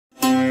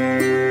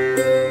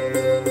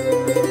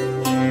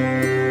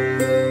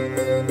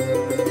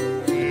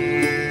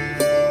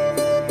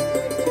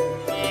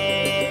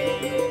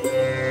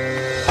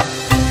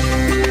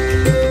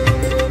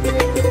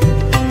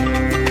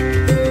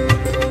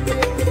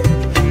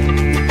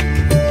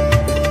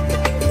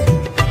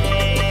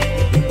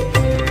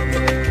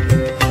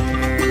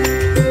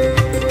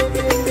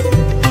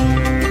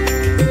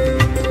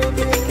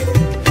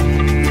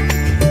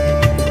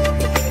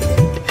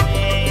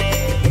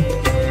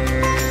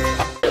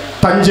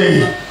தஞ்சை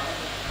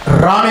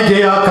ராணி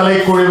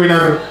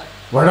கலைக்குழுவினர்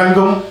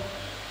வழங்கும்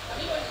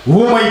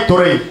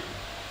ஊமைத்துறை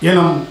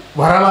எனும்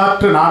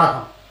வரலாற்று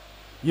நாடகம்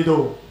இதோ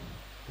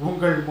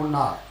உங்கள்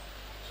முன்னால்.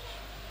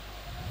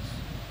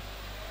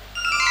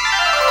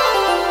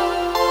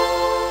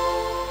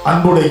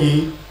 அன்புடையே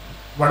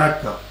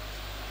வணக்கம்.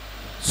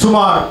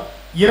 சுமார்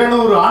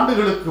 200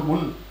 ஆண்டுகளுக்கு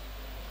முன்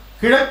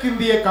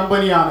கிழக்கிந்திய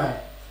கம்பெனியான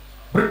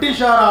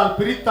பிரிட்டிஷாரால்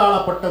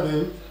பிரித்தாளப்பட்டது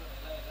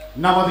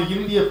நமது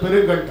இந்திய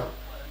பெருங்கண்டம்.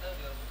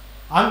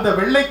 அந்த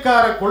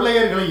வெள்ளைக்கார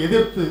கொள்ளையர்களை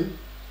எதிர்த்து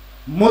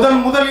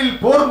முதலில்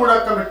போர்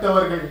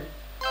முழக்கமிட்டவர்கள்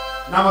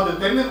நமது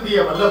தென்னிந்திய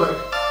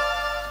வல்லவர்கள்.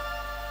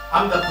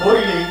 அந்த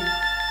போரிலே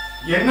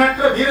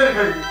எண்ணற்ற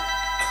வீரர்கள்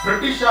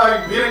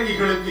பிரிட்டிஷாரின்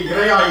வீரங்கிகளுக்கு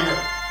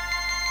இரையாயினர்.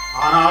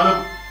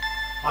 ஆனாலும்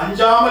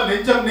அஞ்சாமல்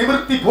நெஞ்சம்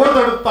நிமிர்த்தி போர்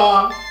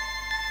தடுத்தான்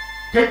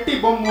கெட்டி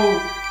பொம்மு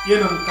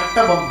எனும்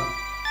கட்டபொம்மன்.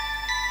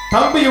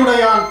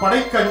 தம்பியுடையான்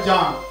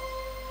படைக்கஞ்சான்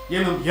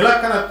எனும்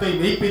இலக்கணத்தை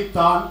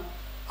மெய்ப்பித்தான்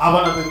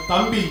அவனது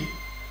தம்பி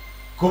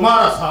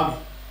குமாரசாமி.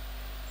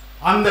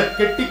 அந்த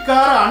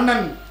கெட்டிக்கார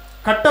அண்ணன்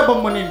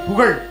கட்டபொம்மனின்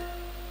புகழ்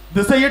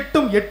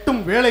திசையெட்டும்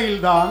எட்டும்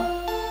வேளையில்தான்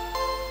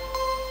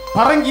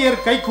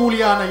பரங்கியர்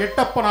கைக்கூலியான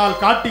எட்டப்பனால்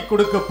காட்டிக்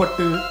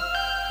கொடுக்கப்பட்டு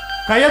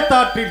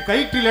கயத்தாற்றில்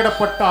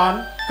கயிற்றிலிடப்பட்டான்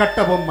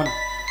கட்டபொம்மன்.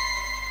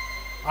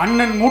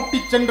 அண்ணன்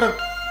மூட்டிச் சென்ற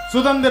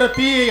சுதந்திர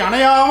தீயை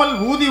அணையாமல்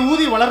ஊதி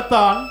ஊதி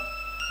வளர்த்தான்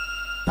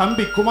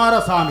தம்பி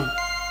குமாரசாமி.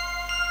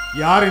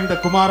 யார் இந்த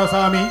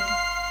குமாரசாமி?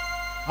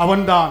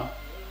 அவன்தான்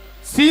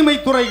சீமை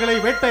துறைகளை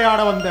வேட்டையாட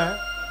வந்த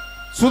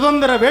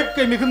சுதந்திர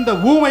வேட்கை மிகுந்த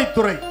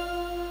ஊமைத்துறை.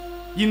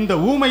 இந்த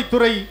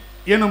ஊமைத்துறை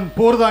எனும்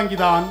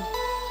போர்தாங்கிதான்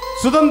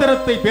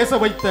சுதந்திரத்தை பேச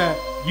வைத்த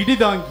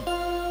இடிதாங்கி.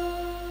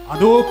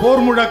 அதோ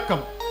போர்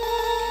முழக்கம்.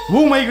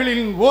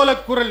 ஊமைகளின்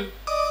ஓலக்குரல்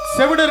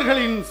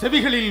செவிடர்களின்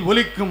செவிகளில்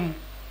ஒலிக்கும்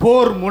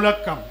போர்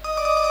முழக்கம்.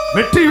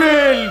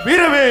 வெற்றிவேல்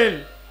வீரவேல்,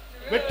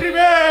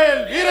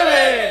 வெற்றிவேல்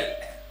வீரவேல்,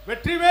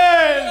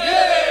 வெற்றிவேல்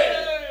வீரவேல்,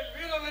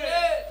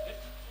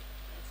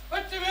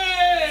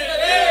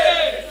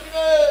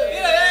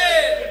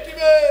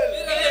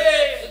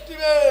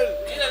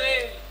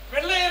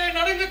 வெள்ளையரை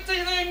நடுங்கச்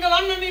செய்த எங்கள்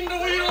அண்ணன் இன்று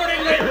உயிரோடு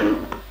இல்லை.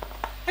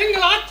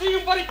 எங்கள்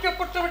ஆட்சியும்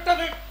பறிக்கப்பட்டு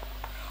விட்டது.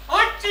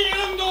 ஆட்சி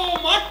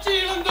இழந்தோம், ஆட்சி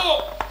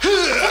இழந்தோம்.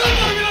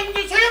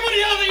 இழந்து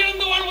சுயமரியாதை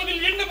இழந்து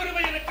வாழ்வதில் என்ன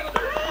பெருமை இருக்கிறது?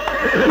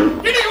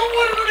 இனி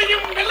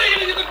ஒவ்வொருவரையும்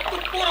வெள்ளையரை எதிர்த்து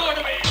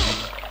போராடுவேன்.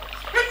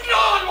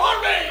 வென்றால்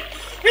வாழ்வேன்,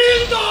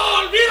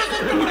 வீழ்ந்தால் வீர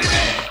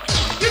சொர்க்கமடைவேன்.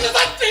 இது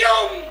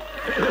சத்தியம்,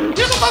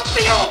 இது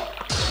சத்தியம்.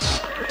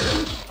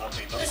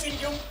 தம்பி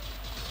துரைசிங்கம்,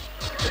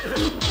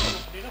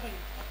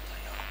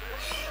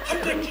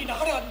 அன்றைக்கு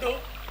நாடாண்டோ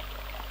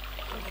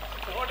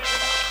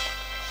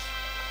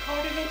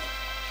காடிலும்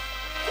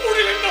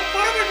கூடில் என்ற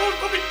பறவை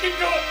போல்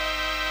கொதிக்கின்றோம்.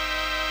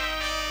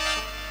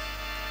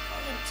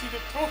 செய்த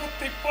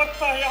துரோகத்தை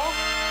பார்த்தாயா?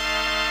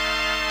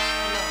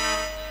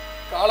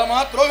 காலமா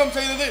துரோகம்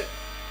செய்தது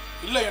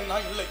இல்லை என்ன?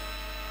 இல்லை.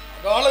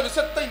 அகால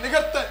விஷத்தை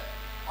நிகர்த்த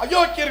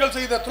அயோக்கியர்கள்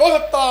செய்த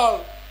துரோகத்தால்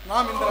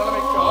நாம் இந்த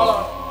நிலைமைக்கு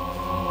ஆளானோம்.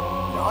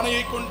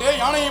 யானையை கொண்டே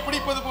யானையை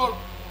பிடிப்பது போல்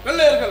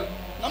வெள்ளையர்கள்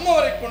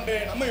நம்மவரை கொண்டே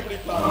நம்மை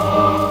பிடித்தார்கள்.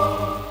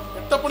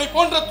 எட்டப்புணி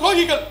போன்ற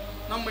துரோகிகள்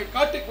நம்மை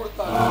காட்டிக்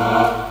கொடுத்தார்கள்.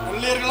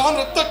 வெள்ளையர்களாம்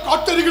இரத்த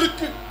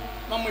காட்டறிகளுக்கு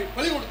நம்மை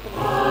பலி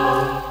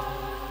கொடுத்தார்கள்.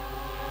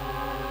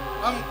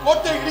 நம்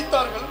கோட்டை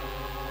இடித்தார்கள்,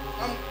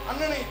 நம்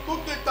அண்ணனை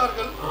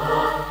தூக்கிலிட்டார்கள்,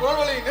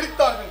 குரல்களை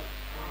நெரித்தார்கள்.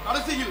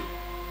 கடைசியில்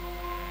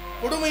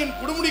கொடுமையின்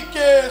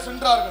குடுமுடிக்கே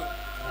சென்றார்கள்.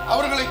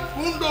 அவர்களை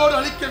கூண்டோடு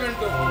அழிக்க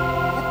வேண்டும்.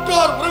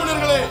 உற்றார்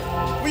உறவினர்களே,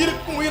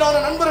 உயிருக்கும் உயிரான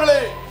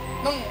நண்பர்களே,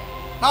 நம்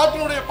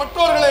நாட்டினுடைய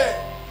பற்றோர்களே,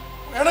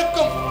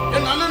 எனக்கும்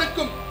என்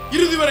அண்ணனுக்கும்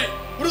இறுதி வரை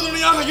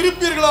உறுதுணையாக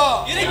இருப்பீர்களா?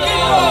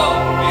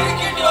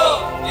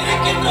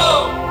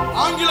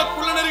 ஆங்கில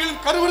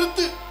குள்ளநரிகளின்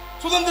கருவறுத்து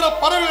சுதந்திர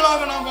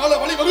பறவைகளாக நாம் வாழ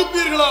வழி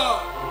வகுப்பீர்களா?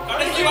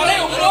 கடைசி வரை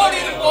உயிரோடு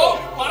இருப்போம்.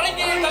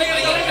 பரங்கியின்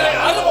தலைகளை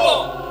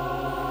அறுப்போம்.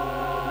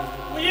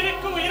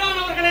 உயிருக்கு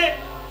உயிரானவர்களே,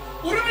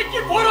 உரிமைக்கு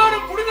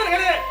போராடும்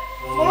புனிதர்களே,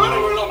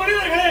 மானமுள்ள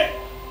மனிதர்களே,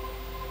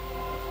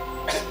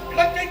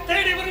 இலக்கை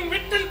தேடி வரும்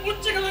வீட்டில்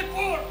பூச்சிகளைப்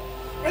போல்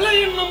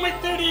வெள்ளையும் நம்மை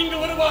தேடி இங்கு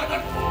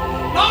வருவார்கள்.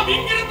 நாம்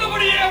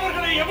இங்கிருந்தபடியே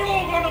அவர்களை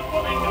எவ்வளவு காணப்போ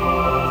வேண்டும்.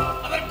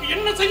 அதற்கு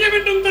என்ன செய்ய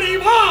வேண்டும்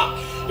தெரியுமா?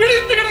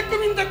 இடிந்து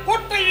கிடக்கும் இந்த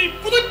கோட்டையை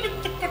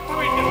புதுப்பித்து கட்ட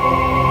வேண்டும்.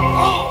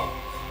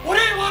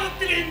 ஒரே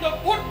வாரத்திலே இந்த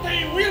கோட்டை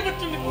உயிர்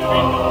பெற்று நிற்க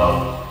வேண்டும்.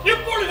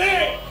 இப்பொழுதே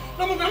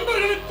நமது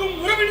நண்பர்களுக்கும்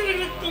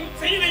உறவினர்களுக்கும்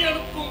செய்தி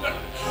அனுப்புங்கள்.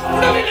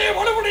 உடலிலே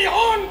வலுவுடைய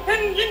ஆண்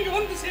பெண் இங்கு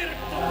வந்து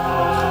சேரட்டும்.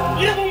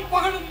 இரவும்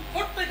பகலும்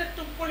கோட்டை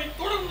கட்டும் பணி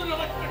தொடர்ந்து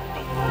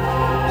நடக்கட்டும்.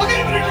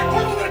 பகைவர்களை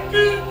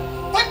கொள்வதற்கு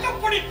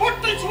தக்கப்படி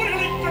கோட்டை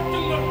சுவர்களை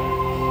கட்டுங்கள்.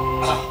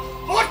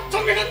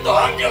 ஆட்டம் இழந்த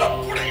ஆங்கில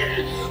புடையை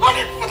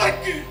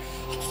அழிப்பதற்கு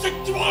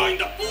சக்தி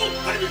வாய்ந்த போர்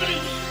கருவிகளை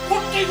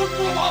கோட்டை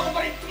உட்புறமாக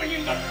மறைத்து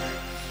வையுங்கள்.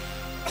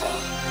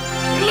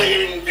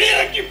 வெள்ளையரின்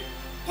வீரங்கி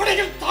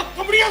படைகள் தாக்க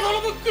முடியாத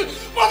அளவுக்கு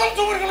மதல்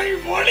சுவர்களை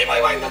வலிமை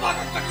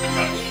வாய்ந்ததாக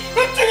கட்டுங்கள்.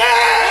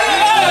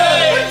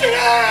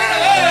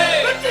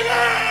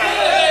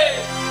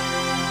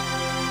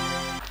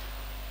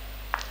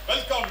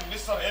 Welcome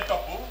mister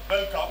ஏட்டப்பு,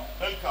 welcome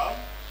welcome.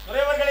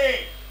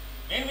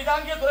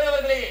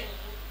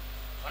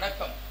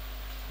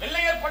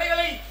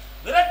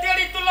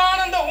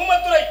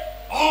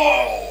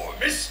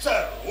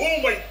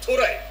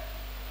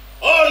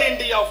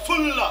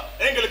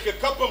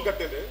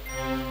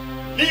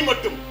 நீ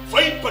மட்டும்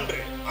ஃபைட் பண்ற.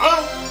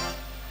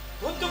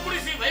 தூத்துக்குடி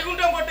ஸ்ரீ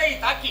வைகுண்டம் கோட்டையை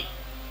தாக்கி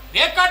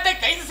வேக்காட்டை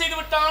கைது செய்து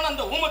விட்டான்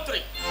அந்த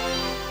ஊமத்துறை.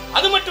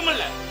 அது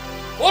மட்டுமல்ல,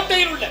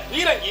 கோட்டையில் உள்ள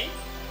பீரங்கி,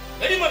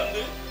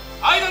 வெடிமருந்து,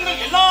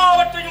 ஆயுதங்கள்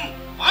எல்லாவற்றையும்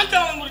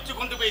பாஞ்சாலங்குறிச்சி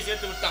கொண்டு போய்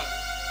சேர்த்து விட்டான்.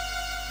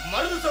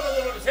 மருது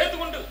சகோதரோடு சேர்த்து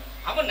கொண்டு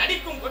அவன்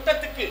நடிக்கும்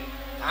குற்றத்துக்கு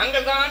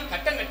தாங்கள் தான்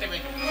கட்டம் கட்ட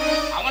வேண்டும்.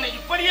 அவனை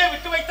இப்படியே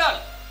விட்டு வைத்தால்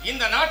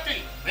இந்த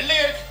நாட்டில்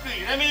வெள்ளையருக்கு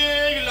இடமே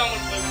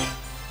இல்லாமல் போய்விடும்.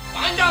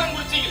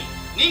 பாஞ்சாலங்குறிச்சியில்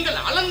நீங்கள்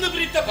அளந்து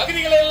பிரித்த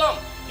பகுதிகளை எல்லாம்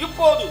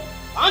இப்போது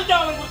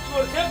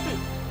பாஞ்சாலங்குறிச்சியோடு சேர்த்து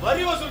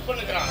வரி வசூல்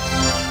பண்ணுகிறான்.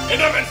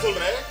 என்ன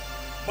சொல்ற?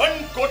 மண்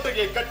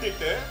கோட்டையை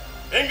கட்டிட்டு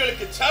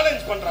எங்களுக்கு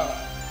சேலஞ்ச் பண்றானா?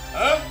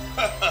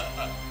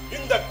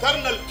 இந்த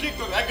கர்னல்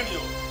பீட்டர்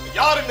அக்னியோ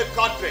யாருன்னு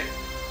காட்டுறேன்.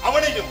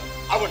 அவனையும்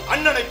அவன்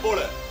அண்ணனை போல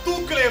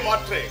தூக்கிலே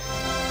மாற்றேன்.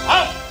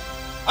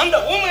 அந்த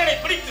ஊமையனை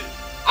பிடித்து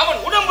அவன்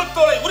உடம்பு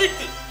தோலை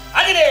உரித்து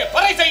அதிலே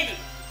பறை செய்து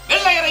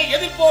வெள்ளையரை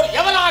எதிர்ப்போர்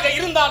எவராக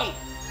இருந்தாலும்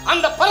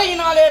அந்த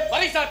பறையினாலே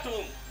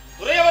பறைசாற்றுவோம்.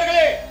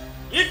 துறையவர்களே,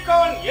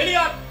 ஈக்கான்,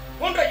 எலியார்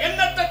போன்ற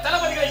எண்ணற்ற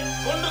தளபதிகளை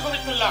கொன்று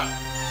குவித்துள்ளான்.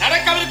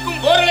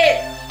 நடக்கவிருக்கும் போரிலே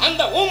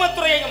அந்த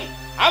ஊமத்துறையையும்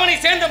அவனை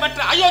சேர்ந்த மற்ற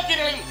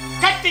அயோக்கியர்களையும்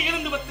கட்டி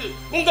இருந்து வைத்து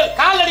உங்கள்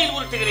காலடியில்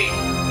உருட்டுகிறேன்.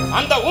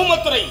 அந்த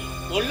ஊமத்துறை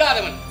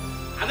கொல்லாதவன்.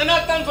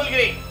 அதனால் தான்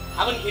சொல்கிறேன்,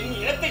 அவன் என்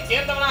இனத்தை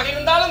சேர்ந்தவனாக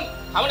இருந்தாலும்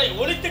அவனை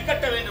ஒழித்து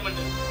கட்ட வேண்டும்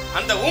என்று.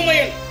 அந்த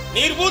ஊமையன்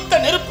நீர்பூத்த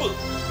நெருப்பு,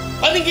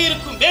 பதுங்கி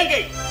இருக்கும்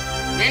வேங்கை,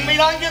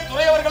 மேன்மைதாங்கிய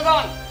துறையவர்கள்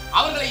தான்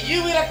அவர்களை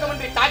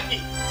ஈவிரக்கமின்றி தாக்கி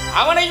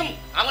அவனையும்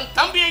அவன்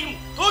தம்பியையும்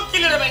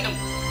தூக்கிலிட வேண்டும்.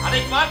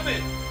 அதை பார்த்து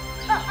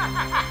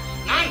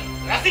நான்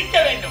ரசிக்க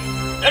வேண்டும்.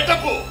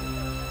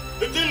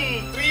 Within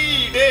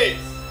 3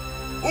 days,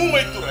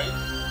 Umaidhurai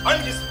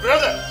and his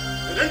brother,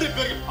 ரெண்டு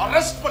பேரையும்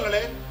arrest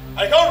பண்ணலே.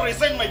 I have to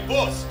resign my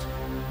post.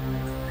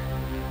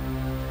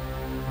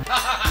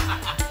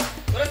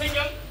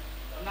 Durasingam,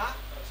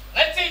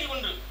 நற்செய்தி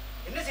ஒன்று.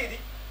 என்ன செய்தி?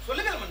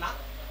 சொல்லுங்கள் மன்னா.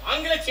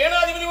 ஆங்கில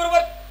சேனாதிபதி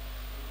ஒருவர்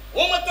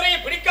ஊமத்துறையை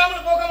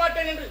பிடிக்காமல் போக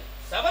மாட்டேன் என்று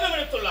சபதம்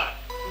எடுத்துள்ளார்.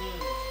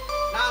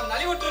 நாம்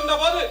நலிவுற்றிருந்த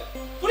போது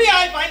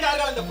புலியாய்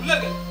பாய்ந்தார்கள் அந்த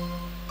புல்லர்கள்.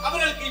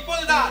 அவர்களுக்கு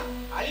இப்போதுதான்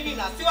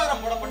அழிவின்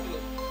அஸ்திவாரம்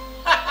போடப்பட்டுள்ளது.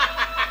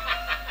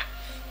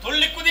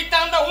 துள்ளி குதித்த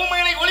அந்த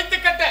ஊமையனை ஒழித்து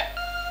கட்ட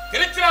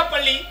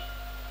திருச்சிராப்பள்ளி,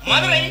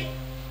 மதுரை,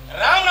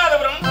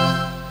 ராமநாதபுரம்,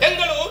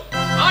 பெங்களூர்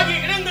ஆகிய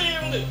இடங்களில்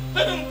இருந்து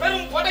பெரும்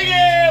பெரும்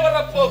படையே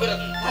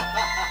வரப்போகிறது.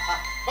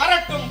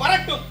 வரட்டும்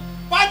வரட்டும்,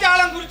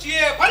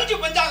 பாஞ்சாலங்குறிச்சியே பஞ்சு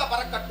பஞ்சாக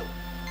பறக்கட்டும்.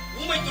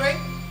 ஊமைத்துறை,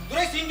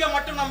 துரைசிங்கம்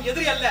மட்டும் நம்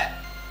எதிரி அல்ல.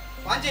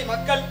 பாஞ்சை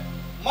மக்கள்,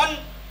 மண்,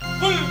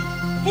 புல்,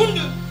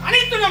 பூண்டு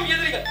அனைத்தும் நம்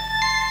எதிரிகள்.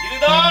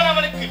 இதுதான்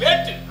அவனுக்கு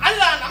வேட்டு,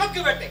 அதுதான் நமக்கு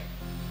வேட்டை.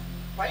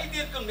 பழி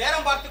தீர்க்கும்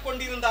நேரம் பார்த்துக்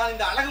கொண்டிருந்தான்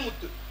இந்த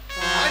அழகுமுத்து.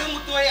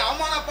 அழகுமுத்துவை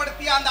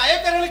அவமானப்படுத்திய அந்த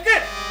அயோக்கியர்களுக்கு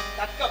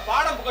தக்க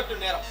பாடம்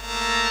புகட்டும் நேரம்.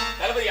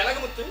 தளபதி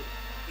அழகுமுத்து,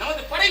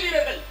 நமது படை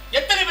வீரர்கள்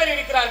எத்தனை பேர்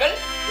இருக்கிறார்கள்?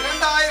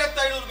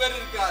 2500 பேர்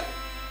இருக்கிறார்கள்.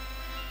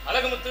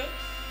 அழகுமுத்து,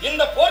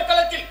 இந்த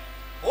போர்க்களத்தில்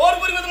போர்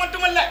புரிவது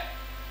மட்டுமல்ல,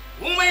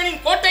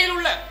 ஊமையனின் கோட்டையில்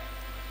உள்ள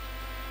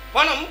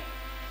பணம்,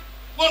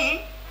 பொன்,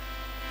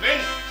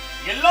 பெண்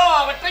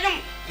எல்லாவற்றையும்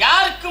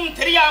யாருக்கும்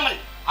தெரியாமல்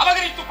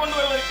அபகரித்துக் கொண்டு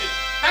வருவதற்கு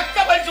தக்க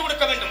பரிசு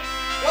கொடுக்க வேண்டும்.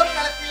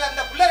 போர்க்களத்தில்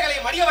அந்த புல்லர்களை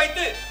மடிய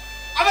வைத்து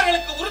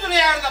அவர்களுக்கு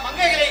உறுதுணையாக இருந்த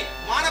மங்கைகளை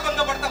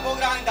மானபங்கப்படுத்த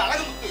போகிறான் இந்த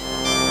அழகுமுத்து.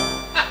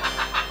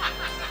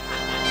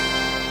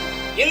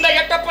 இந்த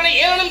எட்டப்பனை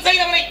ஏளனம்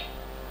செய்தவனை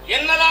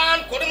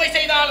என்னதான் கொடுமை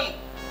செய்தாலும்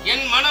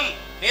என் மனம்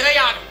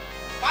நிறையாடும்.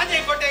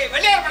 பாஞ்சை கோட்டை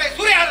வெள்ளையர் படை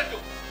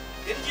சூறையாடட்டும்.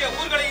 எஞ்சிய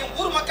ஊர்களையும்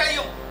ஊர்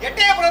மக்களையும்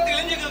எட்டயபுரத்தில்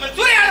இளைஞர்கள்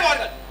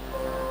சூறையாடுவார்கள்.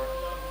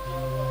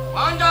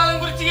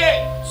 பாஞ்சாலங்குறிச்சியே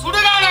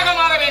சுடுகாடாக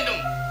மாற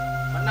வேண்டும்.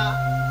 அண்ணா,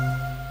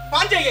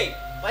 பாஞ்சையை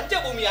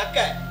பஞ்சபூமியாக்க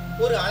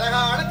ஒரு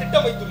அழகான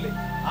திட்டம் வைத்துள்ளேன்.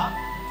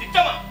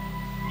 திட்டமா?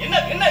 என்ன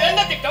என்ன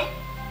என்ன திட்டம்?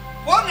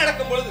 போர்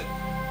நடக்கும் பொழுது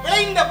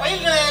விளைந்த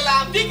பயிர்களை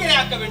எல்லாம்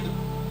தீக்கிரையாக்க வேண்டும்.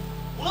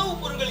 உணவுப்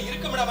பொருட்கள்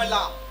இருக்கும்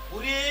இடமெல்லாம்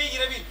ஒரே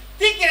இரவில்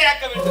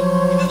தீக்கிரையாக்க வேண்டும்.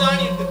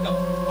 இதுதான் என் திட்டம்.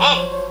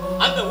 ஆம்,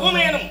 அந்த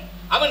ஊமையனும்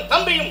அவன்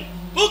தம்பியும்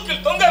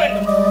தூக்கில் தொங்க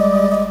வேண்டும்.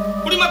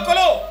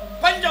 குடிமக்களோ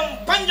பஞ்சம்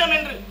பஞ்சம்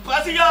என்று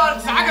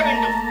பசியால் சாக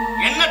வேண்டும்.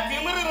 என்ன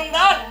திமிர்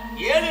இருந்தால்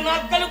 7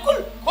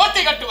 நாட்களுக்குள்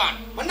கோட்டை கட்டுவான்.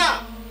 மன்னா,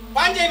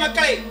 பாஞ்சை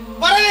மக்களை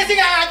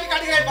பரதேசிகளாக ஆக்கி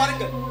காட்டுகிறேன்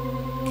பாருங்கள்.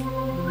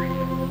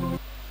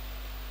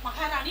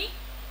 மகாராணி,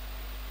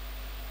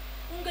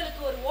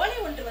 உங்களுக்கு ஒரு ஓலை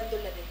ஒன்று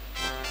வந்துள்ளது.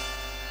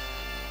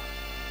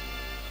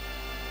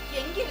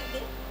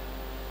 எங்கிருந்து?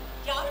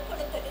 யார்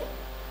கொடுத்தது?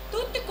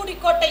 தூத்துக்குடி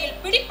கோட்டையில்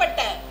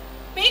பிடிப்பட்ட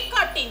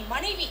பேக்காட்டின்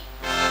மனைவி.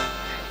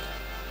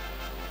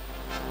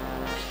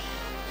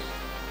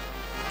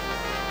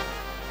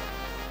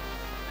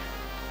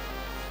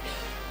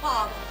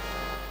 பாவம்,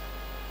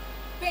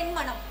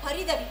 பெண்மனம்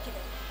பரிதவிக்கிறது.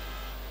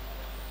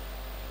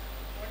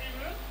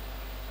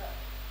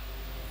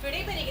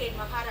 விடைபெறுகிறேன்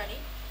மகாராணி.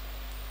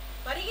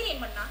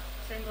 வருகிறேன் மன்னா.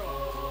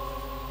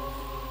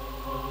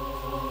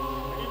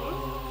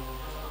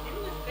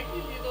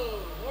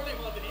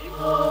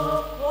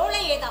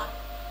 ஓலையேதான்.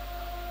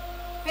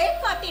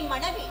 பேக்காட்டின்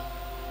மனைவி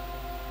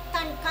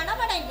தன்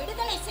கணவனை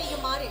விடுதலை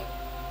செய்யுமாறு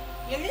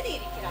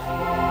எழுதியிருக்கிறார்.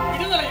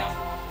 விடுதலையா?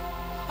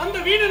 அந்த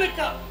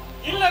வீடனுக்கா?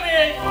 இல்லவே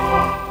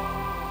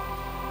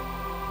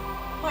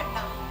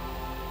மன்னா,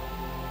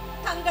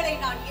 தங்களை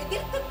நான்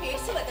எதிர்த்து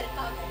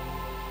பேசுவதற்காக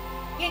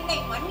என்னை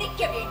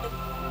மன்னிக்க வேண்டும்.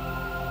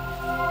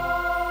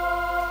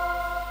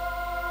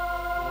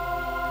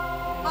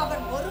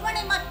 அவன்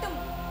ஒருவனை மட்டும்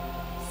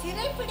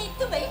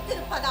சிறைப்பிடித்து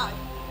வைத்திருப்பதால்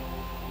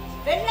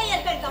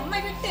வெள்ளையர்கள் நம்மை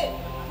விட்டு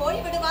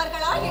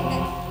போய்விடுவார்களா என்ன?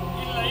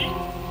 இல்லை.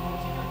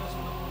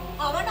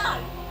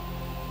 அவனால்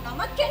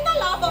நமக்கென்ன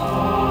லாபம்?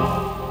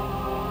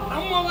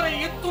 நம்மவரை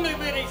எத்துணை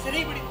பேரை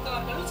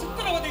சிறைபிடித்தார்கள்,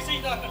 சித்திரவதை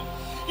செய்தார்கள்.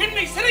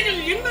 என்னை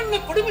சிறையில்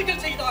என்னென்ன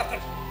கொடுமைகள்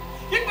செய்தார்கள்.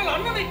 எங்கள்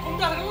அண்ணனை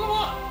கொண்டார்கள்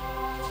அல்லவா?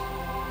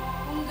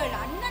 உங்கள்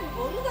அண்ணன்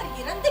ஒருவர்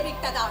இறந்து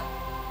விட்டதால்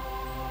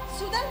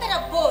சுதந்திர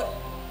போர்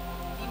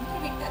நின்று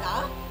விட்டதா?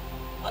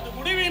 அது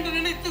முடிவு என்று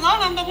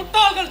நினைத்துதான் அந்த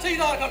முட்டாள்கள்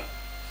செய்தார்கள்.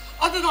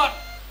 அதுதான்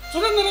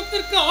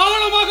சுதந்திரத்திற்கு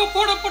ஆழமாக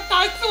போடப்பட்ட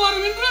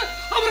அஸ்திவாரம் என்று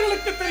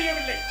அவர்களுக்கு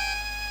தெரியவில்லை.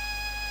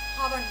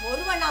 அவன்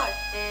ஒருவனால்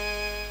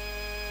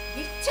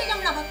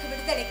நிச்சயம் நமக்கு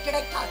விடுதலை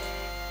கிடைக்காது.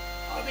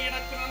 அது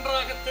எனக்கு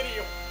நன்றாக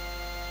தெரியும்.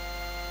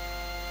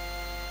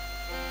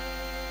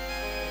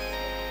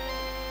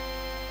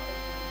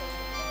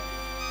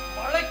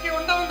 மழைக்கு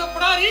கொண்ட வந்த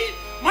பிடாரி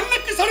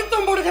மண்ணுக்கு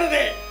சருத்தம்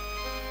போடுகிறதே.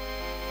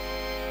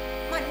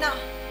 மன்னா,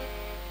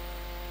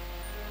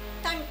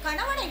 தன்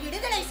கணவனை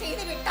விடுதலை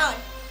செய்து விட்டால்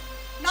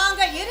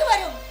நாங்கள்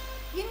இருவரும்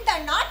இந்த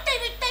நாட்டை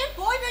விட்டே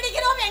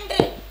போய்விடுகிறோம் என்று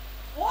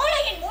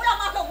ஓலையின்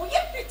மூலமாக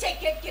உயிர் பிச்சை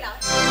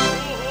கேட்கிறார்.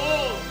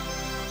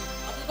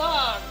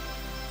 அதுதான்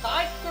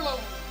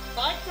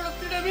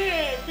தாய்க்குளத்திடமே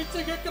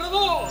பிச்சை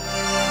கேட்கிறதோ?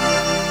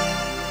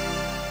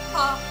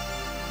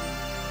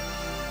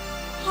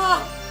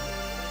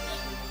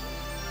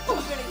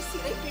 உங்களை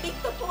சிறை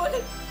பிடித்த போது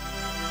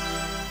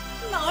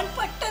நான்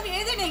பட்ட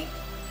வேதனை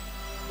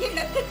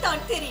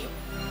எனக்குத்தான் தெரியும்.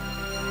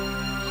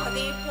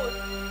 அதே போல்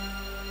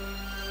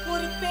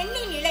ஒரு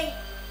பெண்ணின் நிலை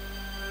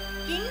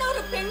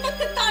இன்னொரு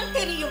பெண்ணுக்குத்தான்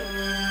தெரியும்.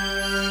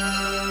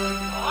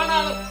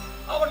 ஆனாலும்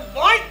அவன்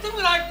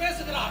வாய்த்துமிழாய்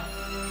பேசுகிறான்.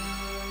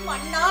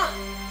 மன்னா,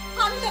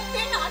 அந்த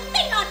பெண்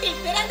அண்டை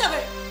நாட்டில்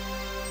பிறந்தவள்.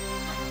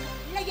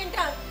 இல்லை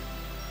என்றால்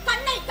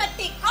கண்ணை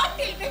கட்டி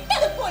காட்டில்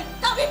விட்டது போல்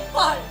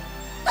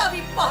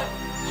தவிப்பாள்.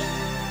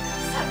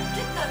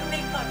 சற்று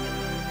கருணை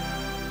காட்டுங்கள்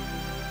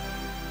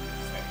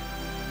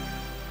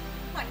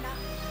மன்னா.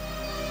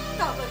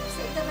 தவறு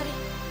செய்தவரை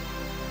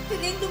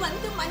திரிந்து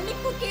வந்து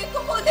மன்னிப்பு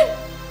கேட்கும் போது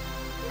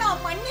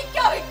நாம்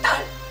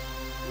மன்னிக்காவிட்டால்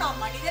நாம்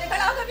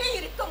மனிதர்களாகவே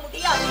இருக்க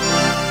முடியாது.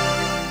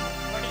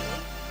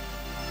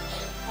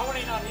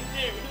 அவனை நான்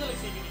இன்றே விடுதலை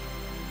செய்கிறேன்.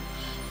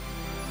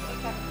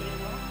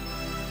 தெரியுமா?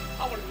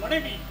 அவள்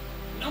மனைவி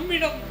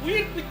நம்மிடம்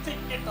உயிர் பிச்சை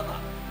கேட்டதா?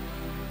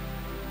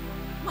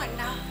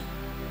 மன்னா,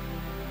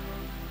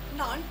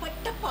 நான்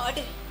பட்ட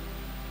பாடு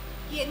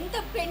எந்த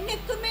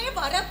பெண்ணுக்குமே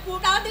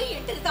வரக்கூடாது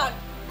என்றுதான்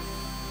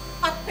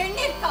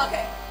அப்பெண்ணிற்காக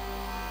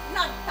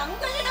நான்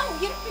தங்களிடம்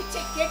உயிர்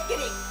பிச்சை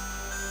கேட்கிறேன்.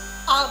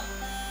 ஆம்,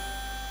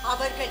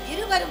 அவர்கள்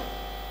இருவரும்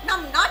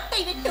நம்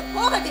நாட்டை விட்டு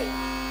போவது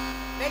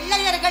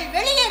வெள்ளையர்கள்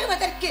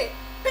வெளியேறுவதற்கு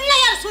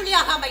பிள்ளையார்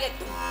சுழியாக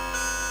அமையட்டும்.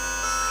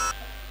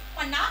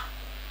 மன்னா,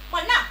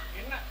 மன்னா,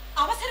 என்ன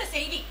அவசர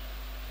செய்தி.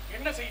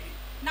 என்ன செய்தி?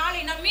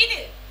 நாளை நம் மீது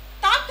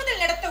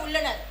தாக்குதல் நடத்த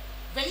உள்ளனர்.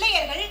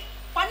 வெள்ளையர்கள்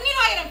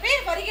 12,000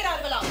 பேர்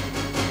வருகிறார்களாம்.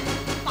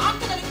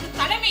 தாக்குதலுக்கு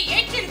தலைமை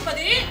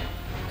ஏற்றிருப்பது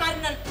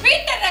கர்னல்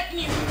பீட்டர்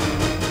ரக்னி.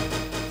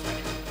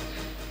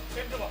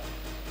 சென்று வா.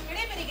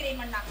 விடைபெறுகிறேன்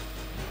மன்னா.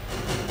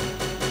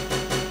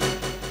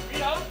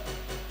 வீரா,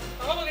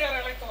 தளபதியாரை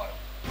அழைத்து வரும்.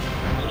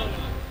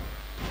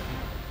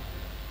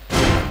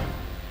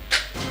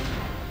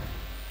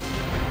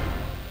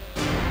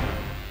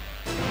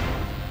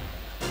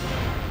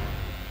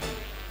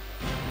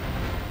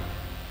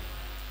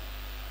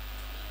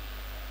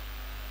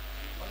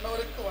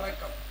 மன்னவருக்கு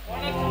வணக்கம்.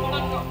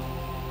 வணக்கம்.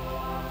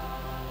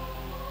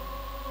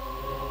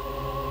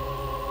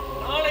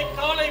 நாளை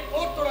காலை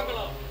போர்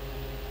தொடங்கலாம்.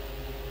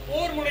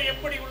 போர் முனை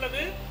எப்படி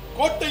உள்ளது?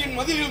 கோட்டையின்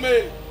மதிலில்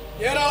மேல்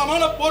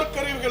ஏராளமான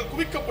போர்க்கருவிகள்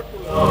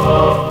குவிக்கப்பட்டுள்ளன.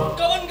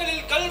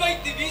 கவன்களில் கல்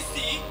வைத்து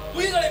வீசி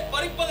உயிர்களை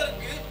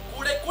பறிப்பதற்கு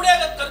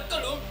கூடையாக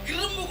கற்களும்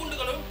இரும்பு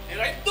குண்டுகளும்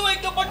நிறைத்து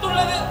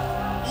வைக்கப்பட்டுள்ளது.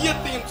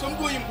 ஈயத்தையும்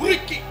சொம்புவையும்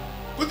உருக்கி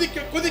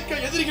குதிக்க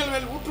எதிரிகள்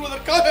மேல்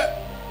ஊற்றுவதற்காக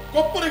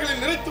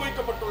கொப்பரைகளில் நிறைத்து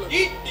வைக்கப்பட்டுள்ளது.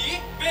 ஈட்டி,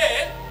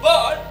 வேல்,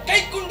 வாள்,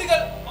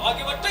 கைக்குண்டுகள்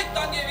ஆகியவற்றை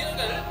தாங்கிய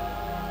வீரர்கள்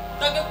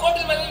தங்கள்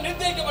கோட்டை மேல்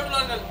நிறுத்தி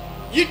வைக்கப்பட்டுள்ளார்கள்.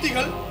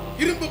 ஈட்டிகள்,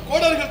 இரும்பு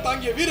கோடர்கள்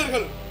தாங்கிய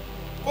வீரர்கள்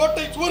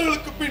கோட்டை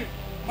சுவர்களுக்கு பின்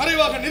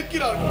மறைவாக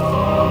நிற்கிறார்கள்.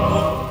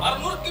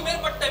 600க்கு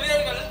மேற்பட்ட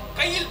வீரர்கள்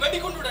கையில்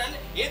வெடிகுண்டுடன்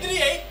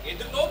எதிரியை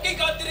எதிர்நோக்கி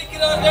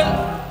காத்திருக்கிறார்கள்.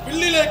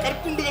 வில்லிலே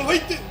கற்குண்டுகள்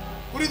வைத்து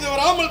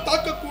குறிதவராமல்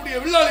தாக்கக்கூடிய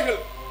வில்லாளிகள்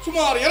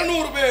சுமார்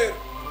 200 பேர்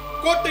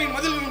கோட்டையின்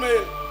மதில்கள்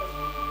மேல்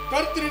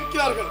கருத்து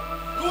நிற்கிறார்கள்.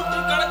 100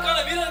 கணக்கான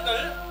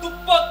வீரர்கள்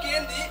துப்பாக்கி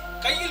ஏந்தி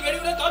கையில்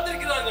வெடிகுண்டு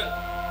காத்திருக்கிறார்கள்.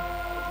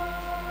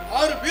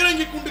 6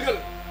 பீரங்கி குண்டுகள்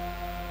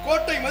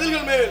கோட்டை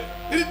மதில்கள் மேல்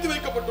நிறுத்தி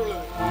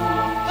வைக்கப்பட்டுள்ளது.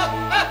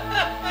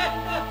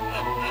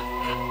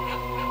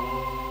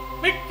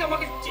 மிக்க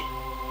மகிழ்ச்சி.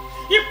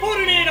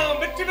 இப்போரிலே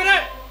நாம் வெற்றி பெற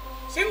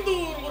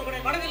செந்தூர் முருகனை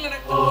மனதில்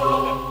நினைத்து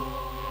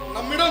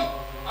நம்மிடம்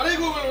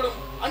அறைகூவலிடம்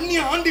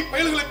அந்நிய ஆண்டி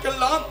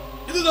பயல்களுக்கெல்லாம்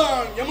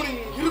இதுதான்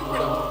யமனின்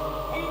இருப்பிடம்.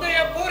 முந்தைய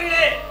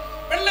போரிலே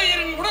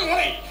வெள்ளையரின்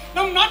உடல்களை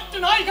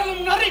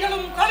நாய்களும்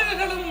நரிகளும்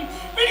கழுகுகளும்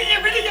விடிய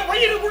விடிய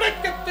வயிறு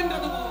உடைக்க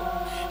தின்றது போல்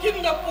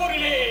இந்த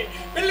போரிலே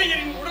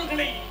வெள்ளையரின்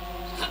உடல்களை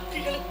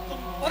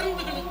கத்திகளுக்கும்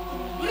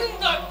மருந்துகளுக்கும்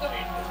விருந்தாக்க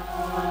வேண்டும்.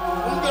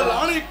 உங்கள்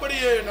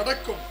ஆணைப்படியே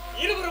நடக்கும்.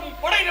 இருவரும்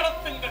படை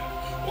நடத்துங்கள்.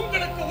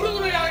 உங்களுக்கு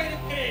உறுதுணையாக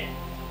இருக்கிறேன்.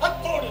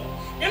 அத்தோடு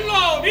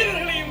எல்லா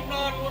வீரர்களையும்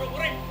நான் ஒரு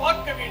முறை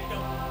பார்க்க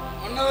வேண்டும்.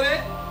 மன்னவரே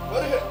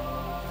வருக,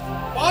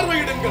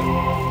 பார்வையிடுங்கள்,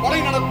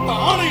 படை நடத்த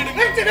ஆணையிடுங்கள்.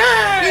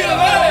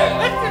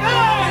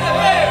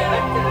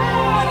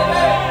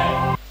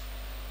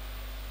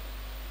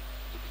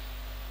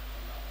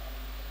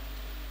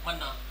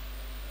 மன்னா,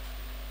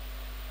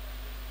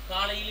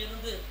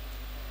 காலையிலிருந்து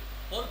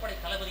போர்படை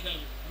தளபதிகள்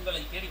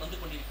உங்களை தேடி வந்து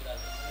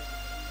கொண்டிருக்கிறார்கள்.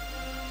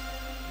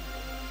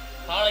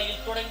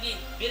 காலையில் தொடங்கி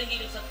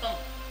பீரங்கிகள் சத்தம்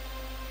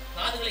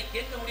காதுகளை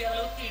கேட்க முடியாத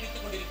அளவுக்கு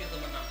இடித்துக் கொண்டிருக்கிறது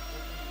மன்னா.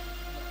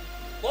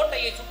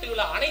 கோட்டையை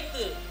சுற்றியுள்ள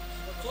அனைத்து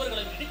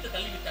சுவர்களும் இடித்து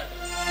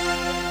தள்ளிவிட்டார்கள்.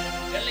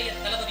 வெள்ளைய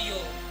தளபதியோ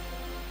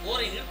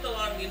போரை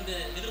நிறுத்துவான் என்று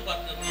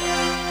எதிர்பார்க்கிறோம்.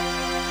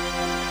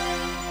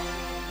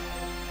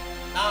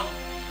 நாம்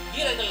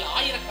வீரர்கள்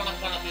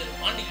ஆயிரக்கணக்கான பேர்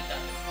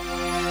மாண்டிவிட்டார்கள்.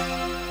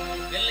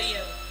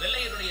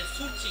 வெள்ளையருடைய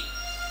சூழ்ச்சி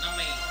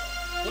நம்மை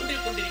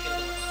கொன்றில்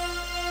கொண்டிருக்கிறது.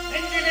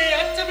 நெஞ்சிலே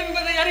அச்சம்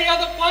என்பதை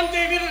அறியாத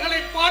பாஞ்சை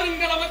வீரர்களை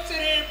பாருங்கள்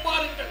அமைச்சரே,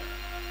 பாருங்கள்.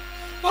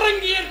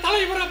 பரங்கியர்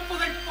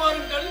தலைவரப்பதை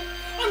பாருங்கள்.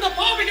 அந்த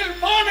பாவிகள்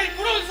பானை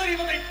குரல்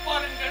சரிவதை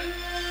பாருங்கள்.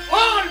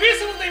 வாள்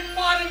வீசுவதை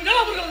பாருங்கள்.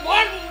 அவர்கள்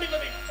வாழ்வு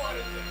முடிவதை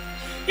பாருங்கள்.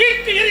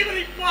 ஈட்டி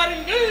எறிவதை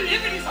பாருங்கள்.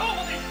 எதிரி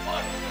சாவதை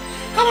பாருங்கள்.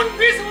 கவன்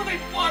வீசுவதை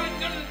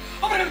பாருங்கள்.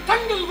 அவர்கள்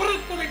கண்கள்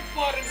உறுப்பதை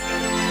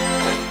பாருங்கள்.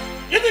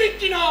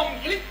 எதிரிக்கு நாம்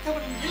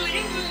இழைத்தவன் இல்லை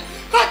என்று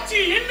காட்சி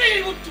எண்ணெயை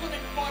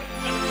ஊற்றுவதை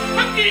பாருங்கள்.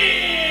 அங்கே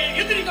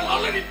எதிரிகள்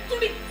அலறி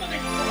துடிப்பதை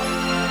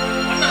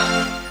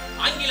பாருங்கள்.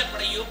 ஆங்கில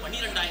படையோ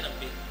 12,000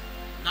 பேர்,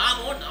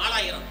 நாமோ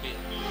 4,000 பேர்.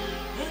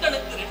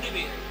 முண்டனுக்கு 2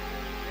 பேர்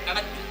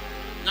கணக்கு.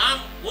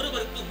 நாம்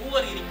ஒருவருக்கு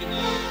 3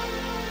 இருக்கிறோம்.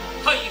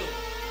 ஐயோ,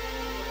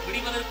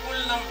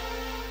 விடுவதற்குள் நம்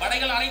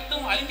படைகள்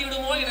அனைத்தும் அழிந்து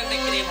விடுமோ என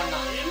நினைக்கிறேன் மன்னா.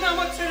 என்ன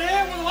அமைச்சரே,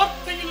 ஒரு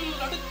வார்த்தையில்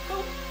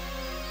அடுக்கும்.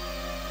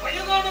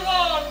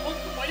 வயதானதால்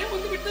பயம்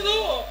வந்து விட்டதோ?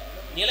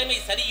 நிலைமை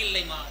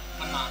சரியில்லை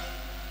மன்னா.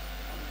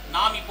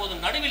 நாம் இப்போது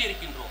நடுவில்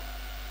இருக்கின்றோம்.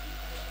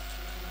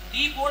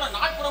 தீ போல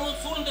நாட்புறமும்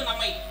சூழ்ந்து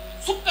நம்மை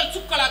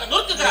சுக்கலாக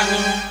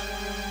நொறுக்குகிறார்கள்.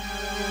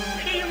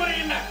 இடையமறை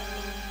என்ன?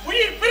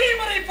 உயிர்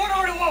பிரிமறை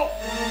போராடுவோம்.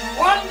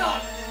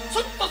 வாழ்ந்தால்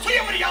சுத்த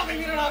சுயமரியாதை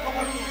வீரனாக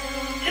வாழ்வோம்.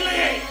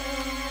 இல்லையே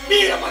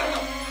வீர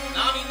மரணம்.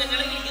 நாம் இந்த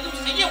நிலையில்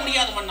எதுவும் செய்ய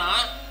முடியாது மன்னா.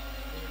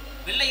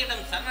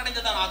 வெள்ளையிடம்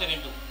சரணடைந்துதான் ஆக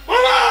வேண்டும்.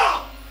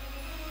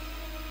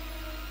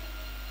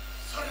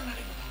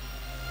 சரணடைவதா?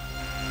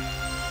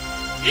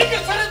 இங்க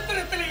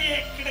சரித்திரத்திலேயே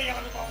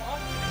கிடையாது பாமா.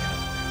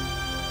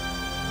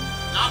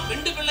 நாம்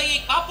வெண்டு பிள்ளையை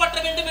காப்பாற்ற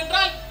வேண்டும்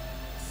என்றால்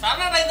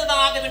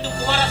சரணடைந்துதான் ஆக வேண்டும்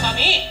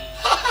குமாரசாமி.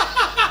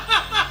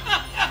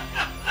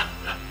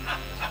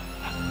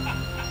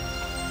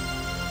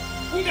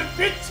 உங்கள்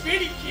பேச்சு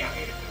வேடிக்கையாக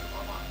இருக்கிறது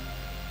மாமா.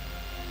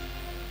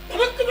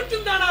 நமக்கு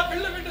மட்டும்தானா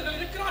வெள்ள வேண்டுகள்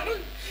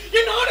இருக்கிறார்கள்?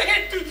 என் ஆடு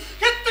கேட்டு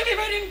எத்தனை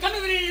பேரின்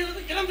கண்ணெதிரே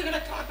இறந்து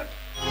கிடக்கிறார்கள்.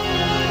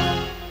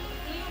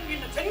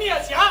 என்ன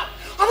சன்னியாசியா?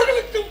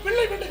 அவர்களுக்கும்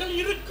பிள்ளை வேண்டுகள்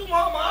இருக்கு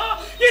மாமா,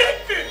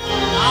 இருக்கு.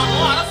 நாமோ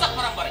அரச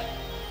பரம்பரை.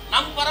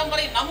 நம்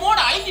பரம்பரை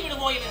நம்மோடு அழிந்து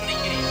விடுமோ என்று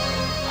நினைக்கிறேன்.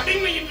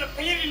 அடிமை என்ற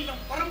பெயரில்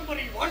நம்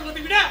பரம்பரை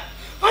வாழ்வதை விட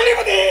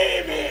அழிவதே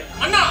மேல்.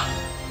 அண்ணா,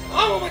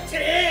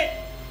 ஆமச்சரே,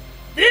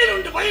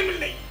 வேறொன்று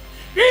பயமில்லை.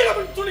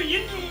 வீரவன் துணை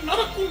என்றும்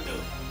நமக்குண்டு.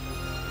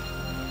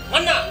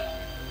 அண்ணா,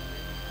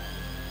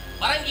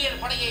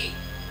 பரங்கியர் படையை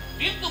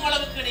வீழ்த்தும்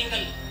அளவுக்கு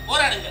நீங்கள்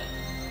போராடுங்கள்.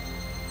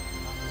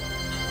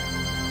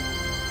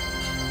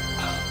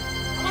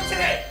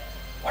 அமைச்சரே,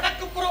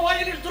 வடக்கு புற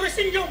வாயிலில்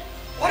துரைசிங்கம்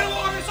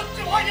வருவாரை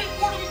சுற்றி வாயில்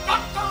போடும்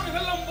காட்டாறு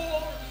வெள்ளம்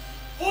போல்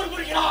போர்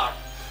புரிகிறார்.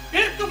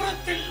 மேற்கு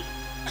புறத்தில்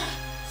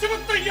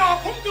சிவத்தையா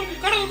பொங்கும்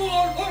கடல்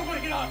போல் போர்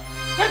புரிகிறார்.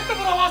 தெற்கு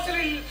புற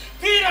வாசலில்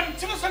தீரன்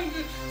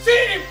சிவசங்கு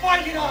சீறி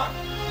பாய்கிறார்.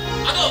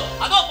 அதோ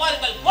அதோ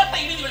பாருங்கள், கோட்டை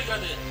இடிந்து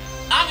விழுகிறது.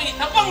 நாம் இனி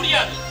தப்ப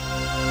முடியாது.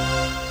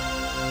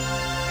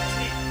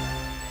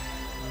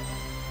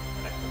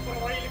 வடக்கு புற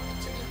வாயிலுக்கு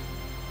சென்று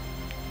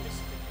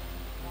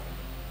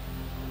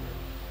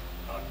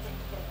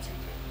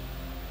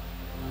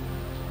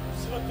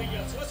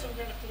சிவத்தையா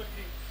சிவசங்கு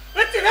நடத்துவதற்கு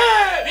வெற்றிவே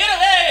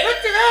வீரவே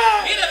வெற்றிவே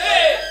வீரவே.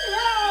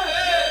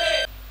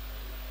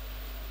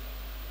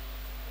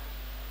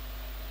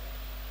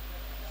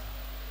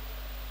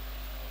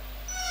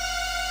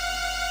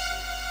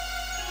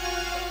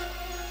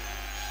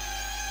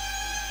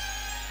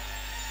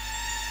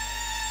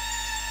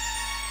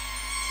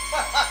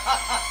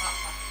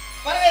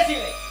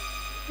 பரதேசிகளே,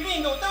 இனி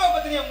இந்த உத்தம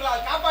பத்தினியை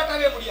உங்களால்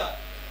காப்பாற்றவே முடியாது.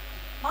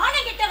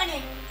 மானங்கெட்டவனே,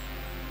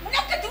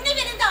 உனக்கு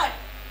துணிவு இருந்தால்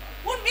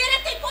உன்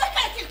வீரத்தை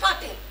போர்க்களத்தில்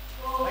காட்டு.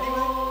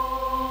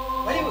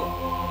 வலிவு,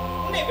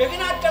 உன்னை வெகு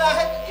நாட்களாக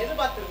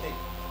எதிர்பார்த்திருந்தேன்.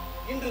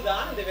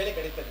 இன்றுதான் இந்த வேலை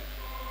கிடைத்தது.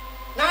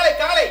 நாளை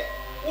காலை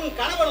உன்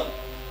கணவனும்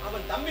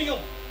அவன்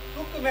தம்பியும்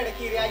தூக்கு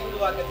மேடைக்கு இரையாகி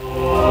விடுவார்கள்.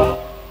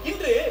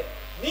 இன்று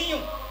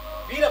நீயும்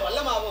வீர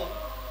வல்லமாவும்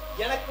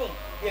எனக்கும்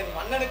என்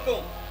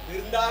மன்னனுக்கும்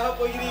விருந்தாக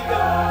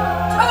போகிறீர்கள்.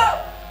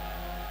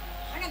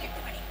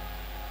 மானங்கெட்டவனே,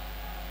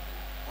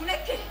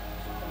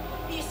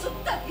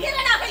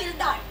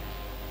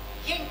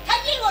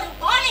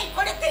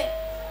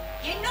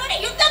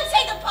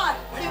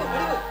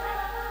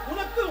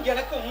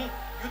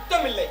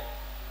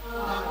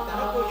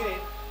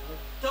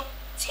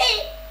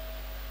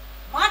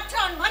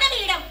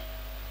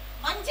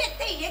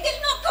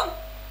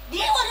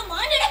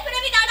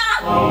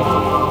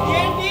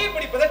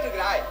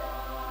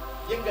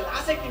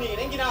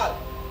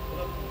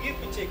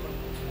 பிச்சை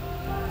கொண்டு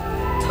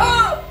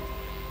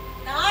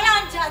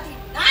நாலாம் ஜாதி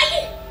நாயே,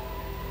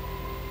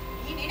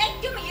 நீ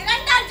நினைக்கும்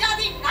இரண்டாம்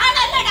ஜாதி நான்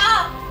அல்லடா.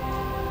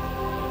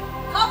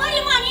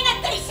 கவரிமான்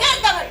இனத்தை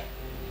சேர்ந்தவள்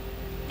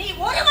நீ.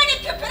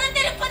 ஒருவனுக்கு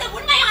பிறந்திருப்பது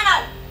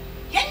உண்மையானால்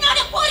என்னோட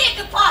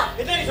போரிட்டு பார்.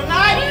 என்ன நீ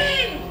சொன்னாய்?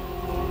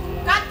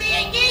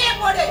 கத்தியை கீழே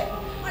போடு.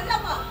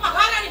 அல்லம்மா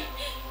மகாராணி,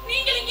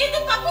 நீங்கள்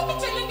இங்கிருந்து தப்பித்து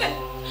செல்லுங்கள்.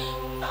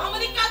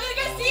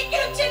 தாமதிக்காதீர்கள்,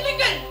 சீக்கிரம்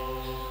செல்லுங்கள்.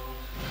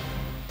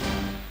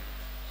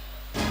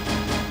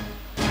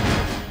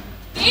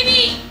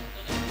 தேவி,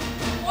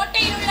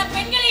 கோட்டையில் உள்ள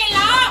பெண்களை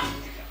எல்லாம்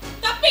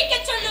தப்பிக்க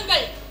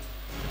சொல்லுங்கள்.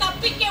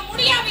 தப்பிக்க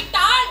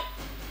முடியாவிட்டால்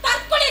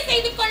தற்கொலை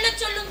செய்து கொள்ள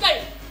சொல்லுங்கள்.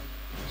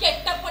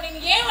 கெட்டப்பனின்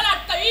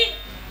ஏவலாட்கள்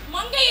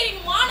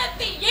மங்கையரின்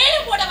மானத்தை ஏழு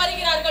போட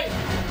வருகிறார்கள்.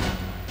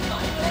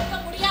 வாழ்க்க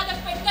முடியாத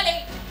பெண்களை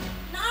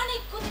நானே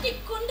குத்தி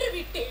கொன்று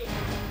விட்டேன்.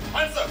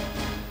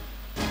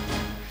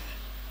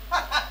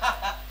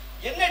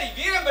 என்னடி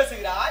வீரம்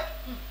பேசுகிறாய்?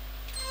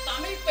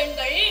 தமிழ்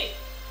பெண்கள்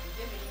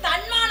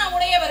தன்மான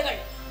உடையவர்கள்,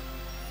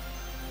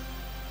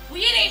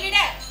 உயிரை விட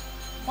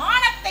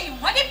மானத்தை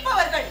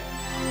மதிப்பவர்கள்.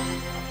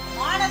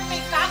 மானத்தை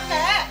காக்க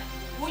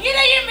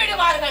உயிரையும்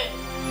விடுவார்கள்.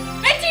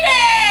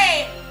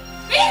 வெற்றிவேல்,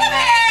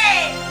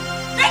 வீரவேல்,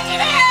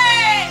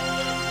 வெற்றிவேல்,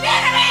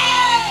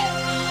 வீரவேல்.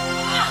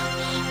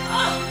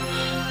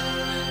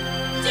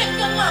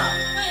 செக்கம்மா,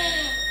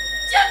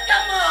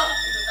 செக்கம்மா,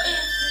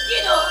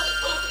 இதோ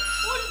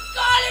உன்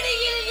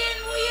காலடியில்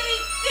என் உயிரை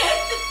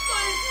சேர்த்துக்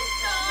கொள்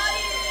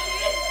தாயே.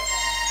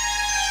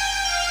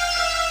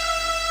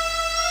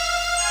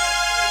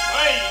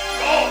 My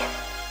God!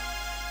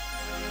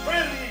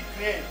 Very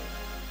great.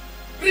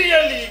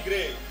 Really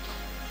great.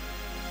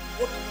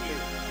 போட்டுக்குள்ளே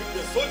இந்த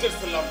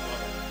சோல்ஜர்ஸ் எல்லாம்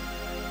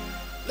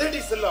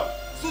லேடிஸ் எல்லாம்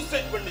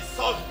சூசைட் பண்ணி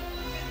சாகு.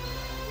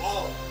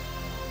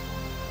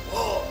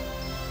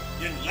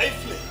 என்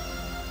லைஃப்ல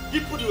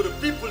இப்படி ஒரு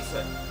பீப்புள்ஸ்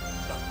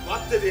நான்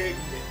பார்த்ததே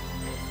இல்லை.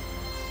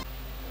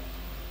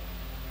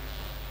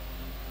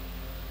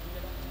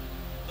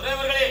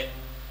 துறைவர்களே,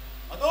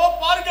 அதோ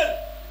பாருங்கள்,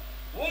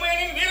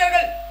 ஊமையனின்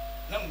வீரர்கள்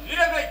நம்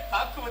வீரர்களை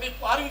தாக்குவதை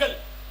பாருங்கள்.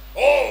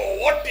 ஓ,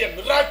 வாட் எ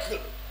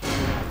மிராக்கிள்!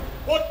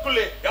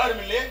 போர்ட்குள்ளே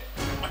யாரும் இல்லையே,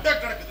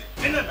 அட்டாக் நடக்குது.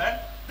 என்ன மேன்,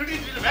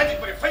 திடீர்னு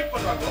மேஜிக் மாதிரி ஃபைட்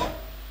பண்றாங்க.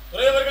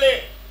 துறைவர்களே,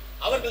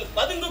 அவர்கள்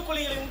பதுங்கு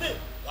குழியிலிருந்து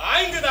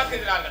வாய்ந்து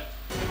தாக்குகிறார்கள்.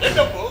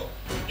 என்னப்போ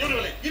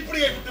இவர்களை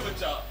இப்படியே விட்டு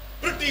வச்சா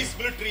பிரிட்டிஷ்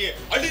மிலிட்டரியே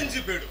அழிஞ்சு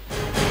போயிடும்.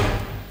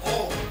 ஓ,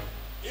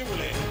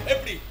 இவங்களே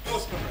எப்படி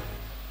க்ளோஸ் பண்றது?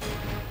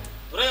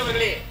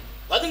 துறைவர்களே,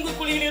 பதுங்கு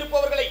குழியில்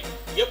இருப்பவர்களை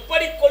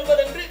எப்படி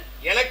கொல்வதென்று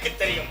எனக்கு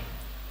தெரியும்.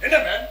 என்ன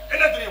மேன்,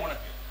 என்ன தெரியும்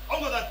உனக்கு?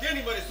 அவங்க தான்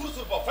தேனி மாதிரி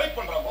சுறுசுறுப்பா ஃபைட்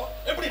பண்றாங்க.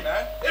 எப்படி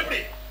மேன், எப்படி?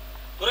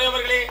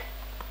 துறைவர்களே,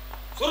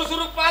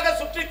 சுறுசுறுப்பாக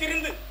சுற்றி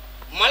திரிந்து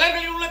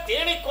மலர்களில் உள்ள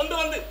தேனை கொண்டு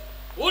வந்து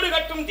கூடு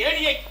கட்டும்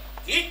தேனியை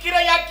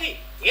தீக்கிரையாக்கி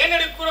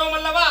தேனெடுக்கிறோம்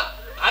அல்லவா,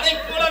 அதை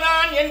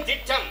போலதான் என்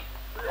திட்டம்.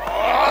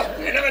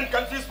 என்னவன்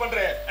கன்ஃபியூஸ்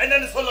பண்றேன்,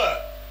 என்னன்னு சொல்ல.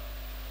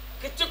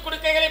 கிச்சு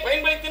குடுக்கைகளை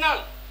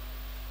பயன்படுத்தினால்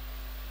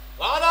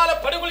பாதாள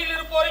படுகொலியில்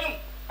இருப்போரையும்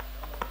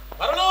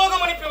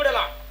பரலோகம்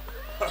அனுப்பிவிடலாம்.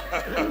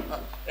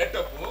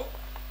 எட்டப்போ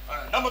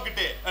நம்ம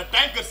கிட்ட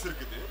டேங்கர்ஸ்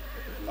இருக்குது,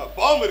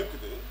 பாம்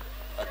இருக்குது,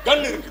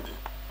 கன் இருக்குது.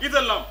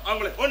 இதெல்லாம்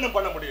அவங்களை ஒண்ணும்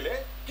பண்ண முடியல.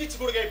 கிச்சு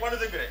குடுக்கை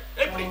பண்ணுதுங்கிறேன்.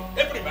 எப்படி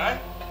எப்படி மேன்?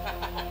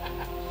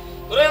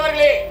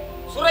 துறைவர்களே,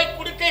 சுரை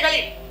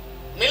குடுக்கைகளில்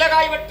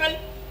மிளகாய் வற்றல்,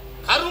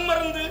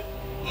 கருமருந்து,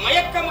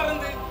 மயக்க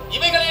மருந்து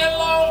இவைகளை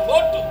எல்லாம்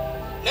போட்டு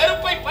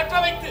நெருப்பை பற்ற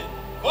வைத்து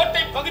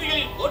கோட்டை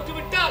பகுதிகளில்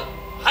போட்டுவிட்டால்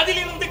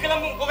அதிலிருந்து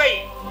கிளம்பும் புகை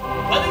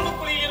பதுங்கு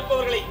குழியில்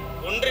இருப்பவர்களை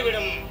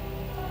கொன்றுவிடும்.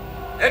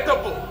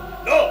 எட்டப்போ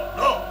no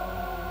no,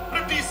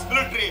 British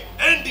military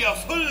India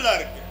ஃபுல்லா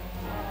இருக்கு.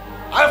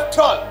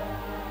 ஆஃப்டர் ஆல்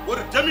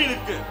ஒரு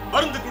ஜமீனுக்கு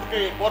மருந்து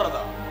குடுக்கையை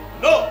போறதா?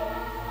 நோ,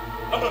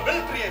 நம்ம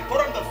மிலிட்டரியை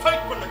தொடர்ந்து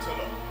ஃபைட் பண்ண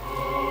சொல்லும்.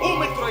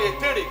 ஊமைத்துறையை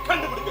தேடி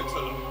கண்டுபிடிக்க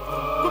சொல்லும்.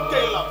 குட்டை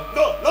எல்லாம்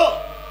நோ நோ.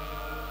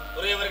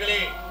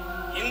 துறையவர்களே,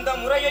 இந்த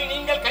முறையை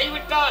நீங்கள்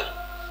கைவிட்டால்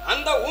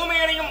அந்த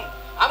ஊமையனையும்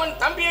அவன்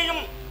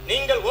தம்பியையும்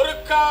நீங்கள் ஒரு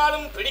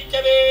காலம்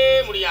பிடிக்கவே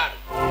முடியாது.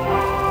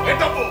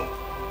 எட்டப்போ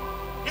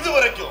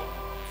இதுவரைக்கும்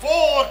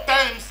 4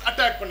 times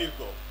அட்டாக்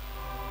பண்ணிருக்கோம்.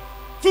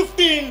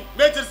 15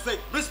 மேஜர்ஸை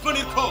மிஸ்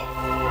பண்ணிருக்கோம்.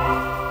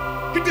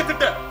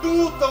 கிட்டத்தட்ட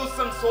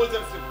 2000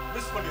 சோல்ஜர்ஸ்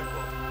மிஸ்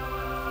பண்ணிருக்கோம்.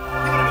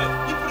 இவர்களை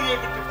இப்படியே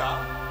விட்டுட்டா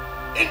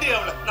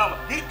இந்தியாவுல நாம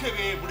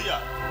இருக்கவே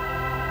முடியாது.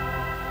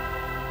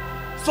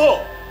 So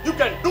you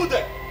can do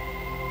that.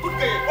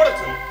 குட்கையை போட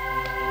சொல்லு.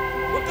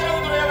 உத்தரவு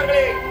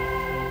துறையவர்களே.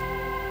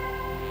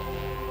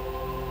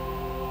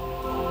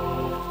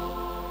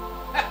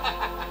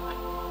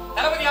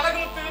 தளபதி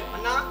அழகுமுத்து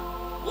அண்ணா,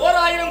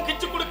 1000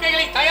 கிச்சு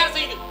குடுக்கைகளை தயார்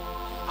செய்து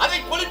அதை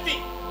கொளுத்தி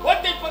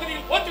கோட்டை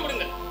பகுதியில் போட்டு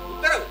விடுங்கள்.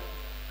 உத்தரவு.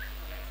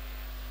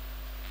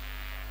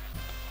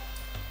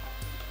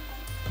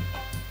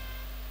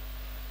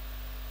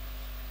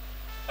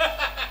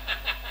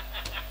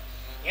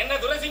 என்ன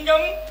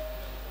துரைசிங்கம்,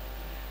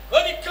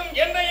 கொதிக்கும்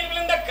எண்ணெயில்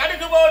விழுந்த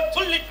கடுகு போல்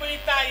துள்ளி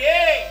குதித்தாயே,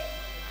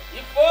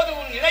 இப்போது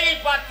உன் நிலையை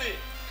பார்த்து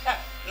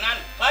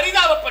நான்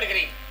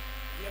பரிதாபப்படுகிறேன்.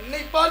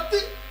 என்னை பார்த்து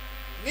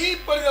நீ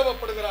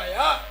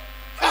பரிதாபப்படுகிறாயா?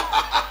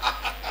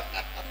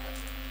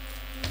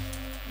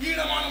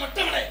 ஈனமான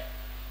மற்றவனே,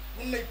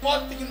 உன்னை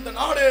பார்த்து இந்த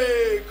நாடே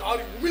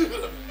காரி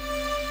உமிழ்கிறது.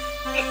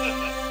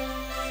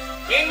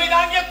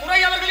 மேன்மைதாங்கிய துறை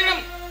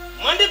அவர்களிடம்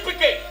மன்னிப்பு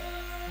கேள்.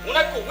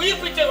 உனக்கு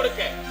உயிர் பிச்சை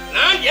கொடுக்க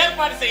நான்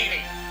ஏற்பாடு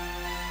செய்கிறேன்.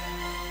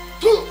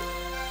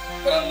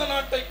 பிறந்த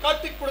நாட்டை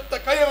காட்டிக் கொடுத்த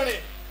கயவனே,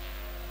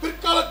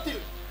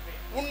 பிற்காலத்தில்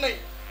உன்னை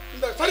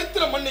இந்த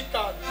சரித்திரம்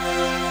மன்னிக்காது.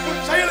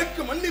 உன்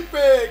செயலுக்கு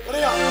மன்னிப்பே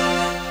கிடையாது.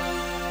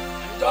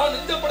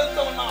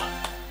 நெஞ்சப்படுத்தவன் நான்.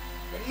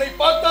 என்னை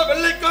பார்த்தா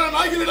வெள்ளைக்கார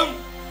நாய்களிடம்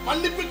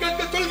மன்னிப்பு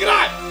கேட்க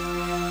சொல்கிறாய்.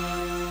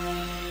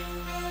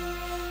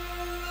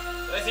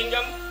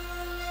 சிங்கம்,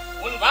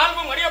 உன்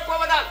வாழ்வு முடியப்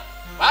போவதால்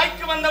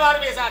வாய்க்கு வந்தவாறு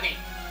பேசாதே.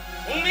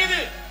 உன் மீது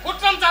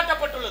குற்றம்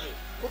சாட்டப்பட்டுள்ளது.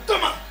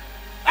 குற்றமா?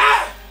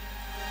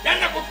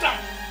 என்ன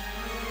குற்றம்?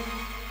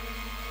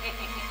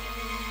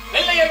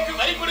 வெள்ளையருக்கு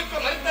வரி கொடுக்க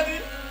மறுத்தது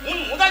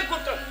உன் முதல்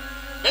குற்றம்.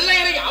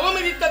 வெள்ளையரை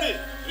அவமதித்தது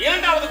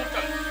இரண்டாவது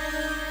குற்றம்.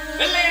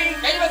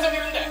 வெள்ளையரின் கைவசம்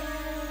இருந்த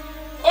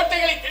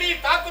கோட்டைகளை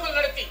திடீர் தாக்குதல்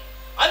நடத்தி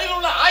அதில்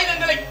உள்ள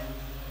ஆயுதங்களை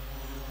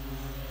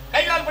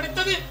கையால்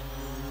பிடித்தது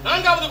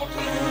நான்காவது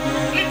குற்றம்.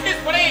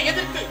 பிரிட்டிஷ் படையை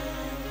எதிர்த்து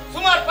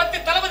சுமார் 10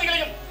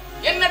 தளபதிகளையும்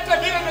எண்ணற்ற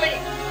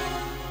வீரர்களையும்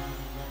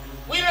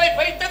உயிர்களை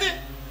பறித்தது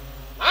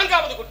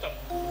நான்காவது குற்றம்.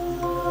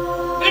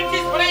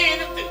 பிரிட்டிஷ் படையை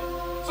எதிர்த்து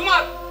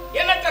சுமார்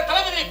எண்ணற்ற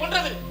தளபதியை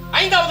கொன்றது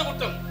ஐந்தாவது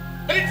குற்றம்.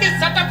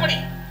 பிரிட்டிஷ் சட்டப்படி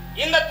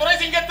இந்த துறை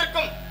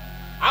சிங்கத்திற்கும்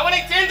அவனை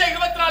சேர்ந்த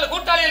 24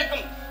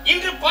 கூட்டாளிகளுக்கும்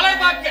இன்று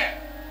பலர் பார்க்க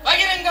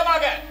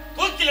பகிரங்கமாக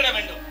தூக்கிலிட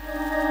வேண்டும்.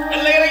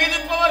 வெள்ளையரை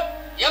எதிர்ப்பவர்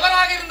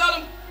எவராக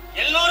இருந்தாலும்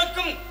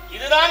எல்லோருக்கும்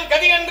இதுதான்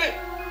கதி என்று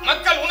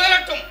மக்கள்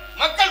உணரட்டும்,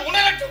 மக்கள்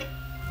உணரட்டும்.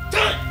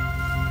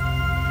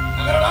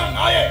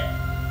 நாயே,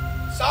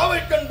 சாவை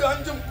கண்டு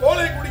அஞ்சும்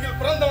கோலை குடியில்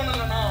பிறந்தவன்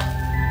அல்ல நான்.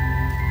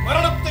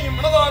 மரணத்தையும்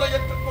மனதார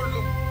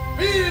ஏற்றுக்கொள்ளும்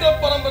வீர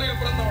பரம்பரையில்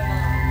பிறந்தவன்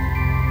நான்.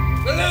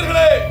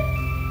 வெள்ளையர்களே,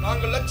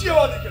 நாங்கள்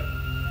லட்சியவாதிகள்.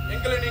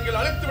 எங்களை நீங்கள்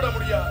அழித்து விட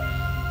முடியாது.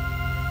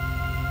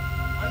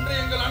 அன்று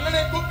எங்கள்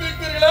அண்ணனை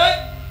தூக்கிலிட்டீர்களே,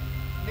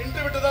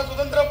 நின்று விட்டதா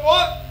சுதந்திர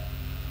போர்.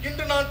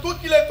 இன்று நான்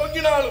தூக்கிலே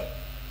தொங்கினாலும்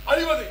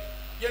அழிவது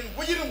என்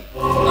உயிரும்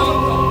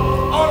உடலும் தான்.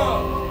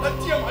 ஆனால்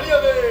லட்சியம்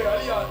அழியவே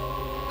அழியாது.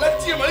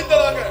 லட்சியம்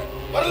அழிந்ததாக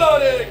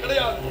வரலாறே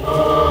கிடையாது.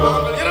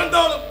 நாங்கள்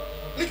இறந்தாலும்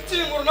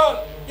நிச்சயம் ஒரு நாள்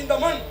இந்த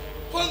மண்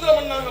சுதந்திர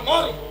மண்ணாக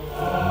மாறும்.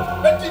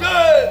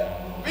 வெற்றிவேல்,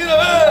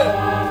 வீரவேல்,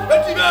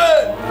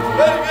 வெற்றிவேல்,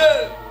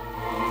 வேல்வேல்.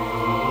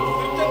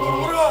 திருச்செந்தூர்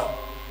முருகா,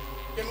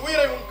 என்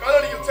உயிரை உன்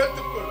காலடியில்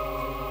சேர்த்துக்கொள்.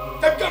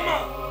 தெக்கம்மா,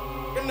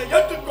 என்னை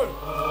ஏற்றுக்கொள்.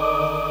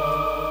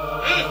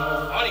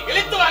 அவனை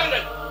இழுத்து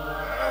வாருங்கள்.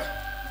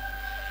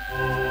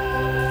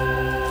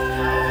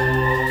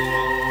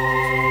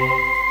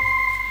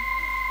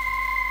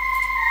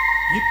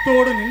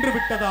 இத்தோடு நின்று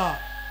விட்டதா?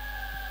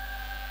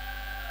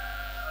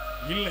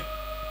 இல்லை.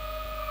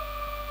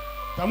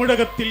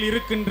 தமிழகத்தில்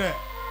இருக்கின்ற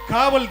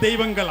காவல்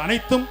தெய்வங்கள்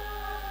அனைத்தும்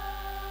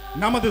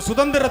நமது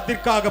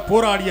சுதந்திரத்திற்காக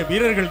போராடிய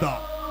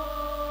வீரர்கள்தான்.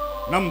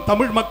 நம்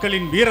தமிழ்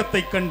மக்களின்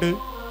வீரத்தை கண்டு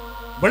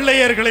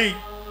வெள்ளையர்களை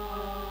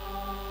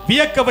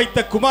வியக்க வைத்த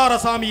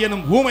குமாரசாமி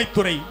எனும்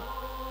ஊமைத்துறை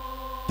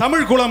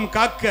தமிழ் குலம்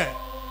காக்க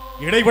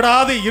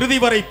இடைவிடாது இறுதி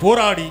வரை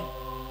போராடி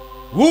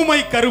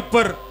ஊமை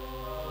கருப்பர்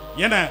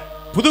என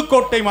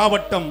புதுக்கோட்டை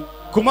மாவட்டம்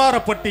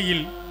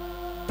குமாரப்பட்டியில்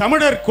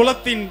தமிழர்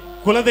குலத்தின்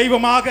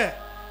குலதெய்வமாக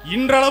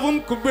இன்றளவும்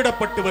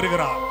கும்பிடப்பட்டு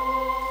வருகிறார்.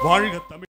 வாழ்க தமிழ்.